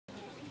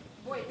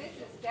Boy, this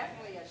is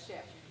definitely a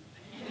shift.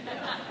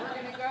 We're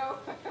going to go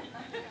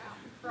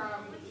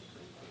from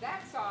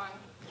that song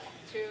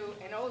to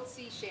an old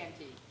sea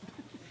shanty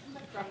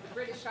from the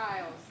British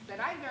Isles that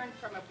I learned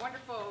from a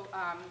wonderful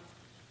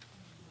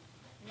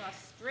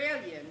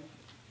Australian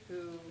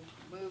who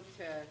moved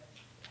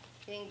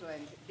to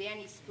England,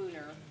 Danny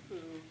Spooner, who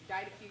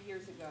died a few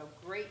years ago.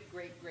 Great,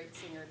 great, great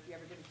singer. If you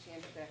ever get a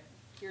chance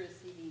to hear his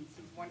CDs,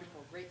 he's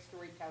wonderful. Great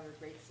storyteller,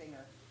 great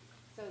singer.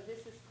 So this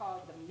is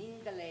called the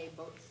Mingulay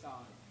Boat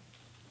Song.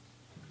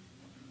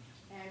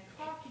 And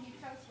Carl, can you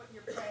tell us what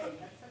you're playing?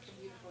 That's such a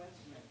beautiful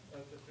instrument.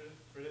 That's a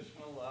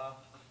traditional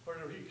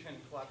Puerto Rican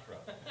cuatro.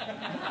 So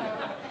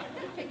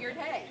I figured,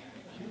 hey,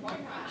 why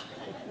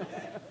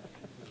not?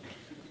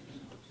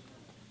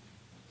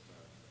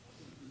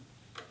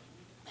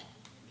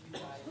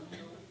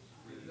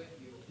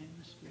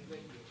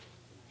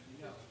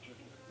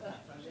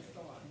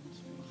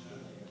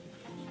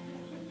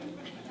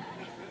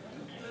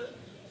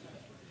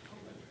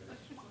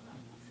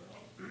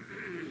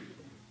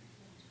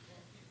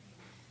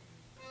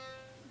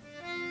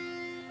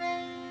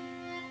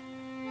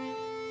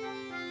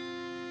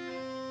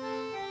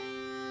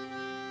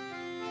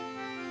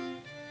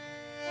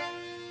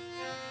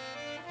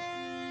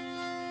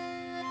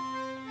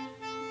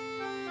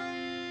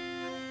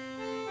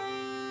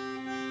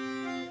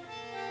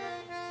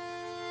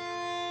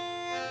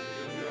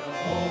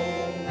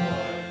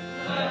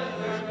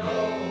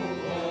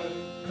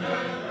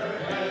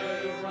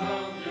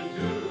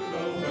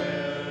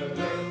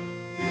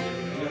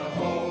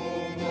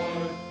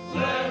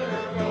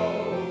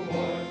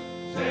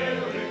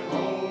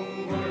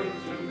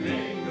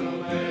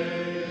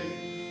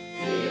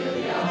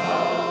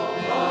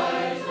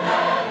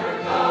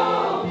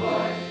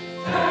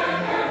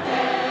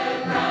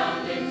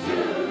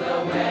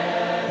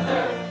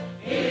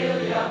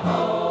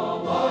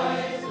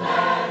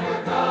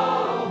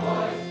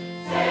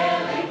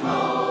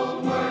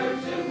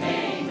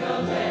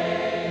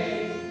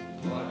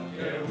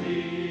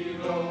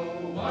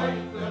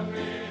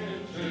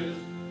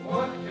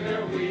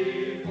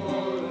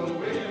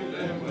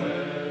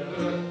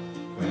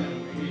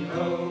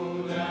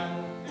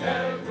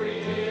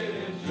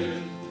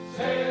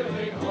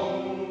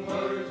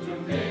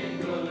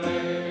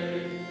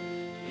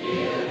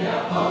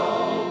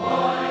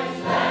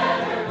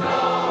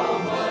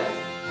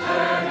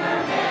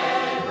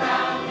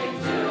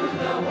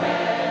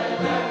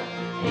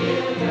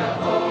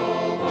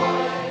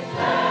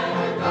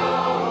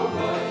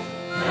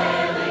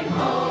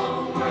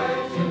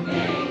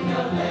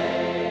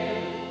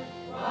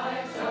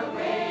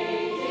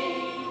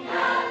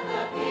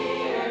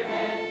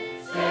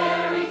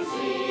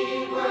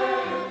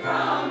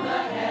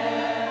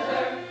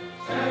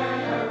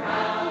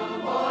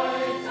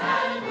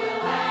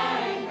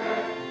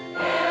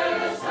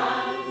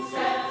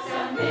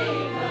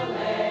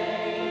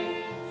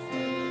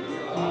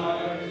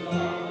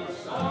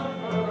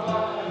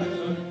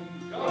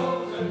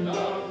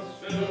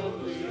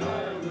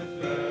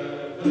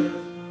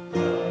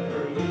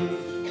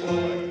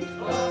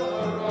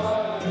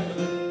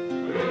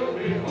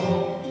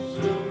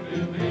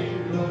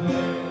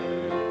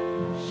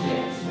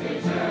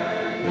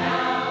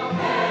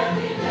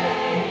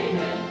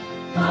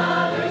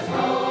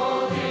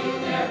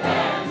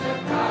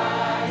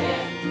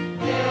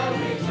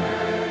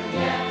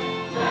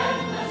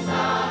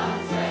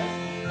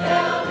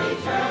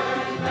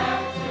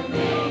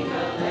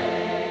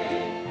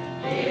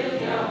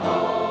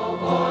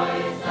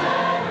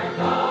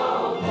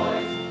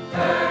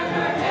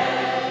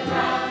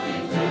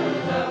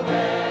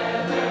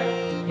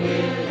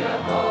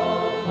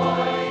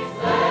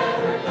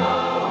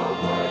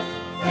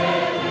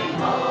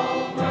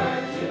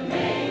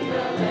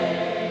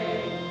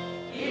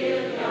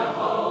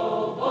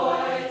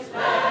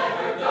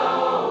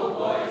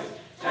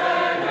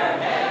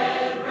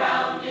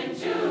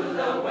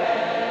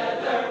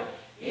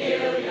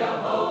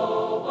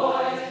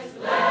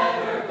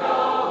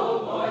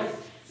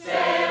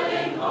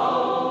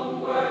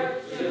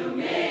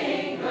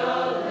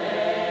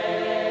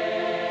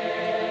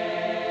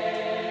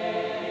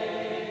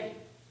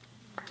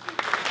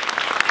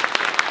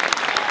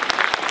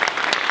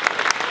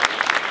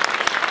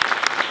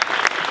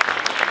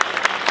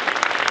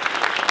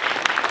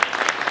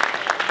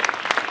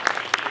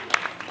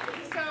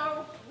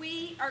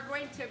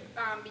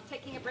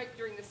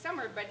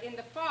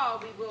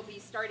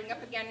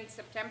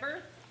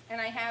 September,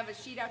 and I have a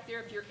sheet out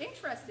there if you're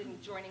interested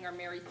in joining our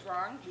Merry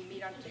Throng. We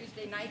meet on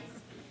Tuesday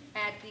nights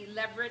at the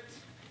Leverett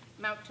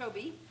Mount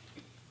Toby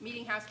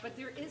Meeting House, but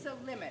there is a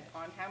limit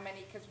on how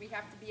many, because we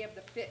have to be able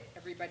to fit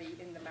everybody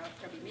in the Mount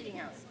Toby Meeting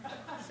House.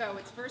 So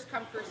it's first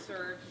come, first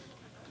served.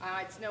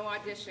 It's no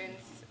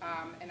auditions,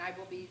 and I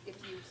will be, if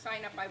you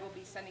sign up, I will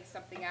be sending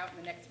something out in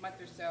the next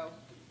month or so,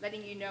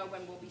 letting you know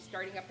when we'll be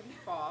starting up in the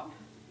fall.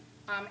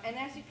 And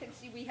as you can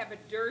see, we have a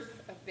dearth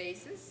of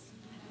basses.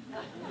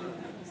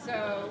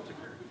 So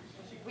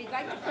we'd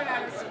like to put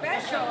out a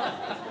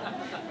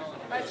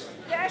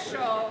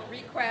special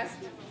request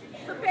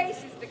for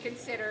basses to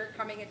consider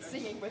coming and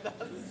singing with us.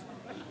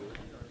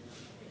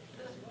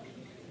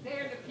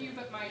 They're the few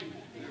but mighty.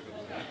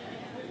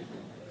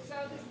 So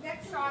this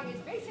next song is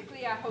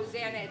basically a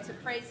hosanna. It's a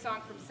praise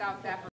song from South Africa.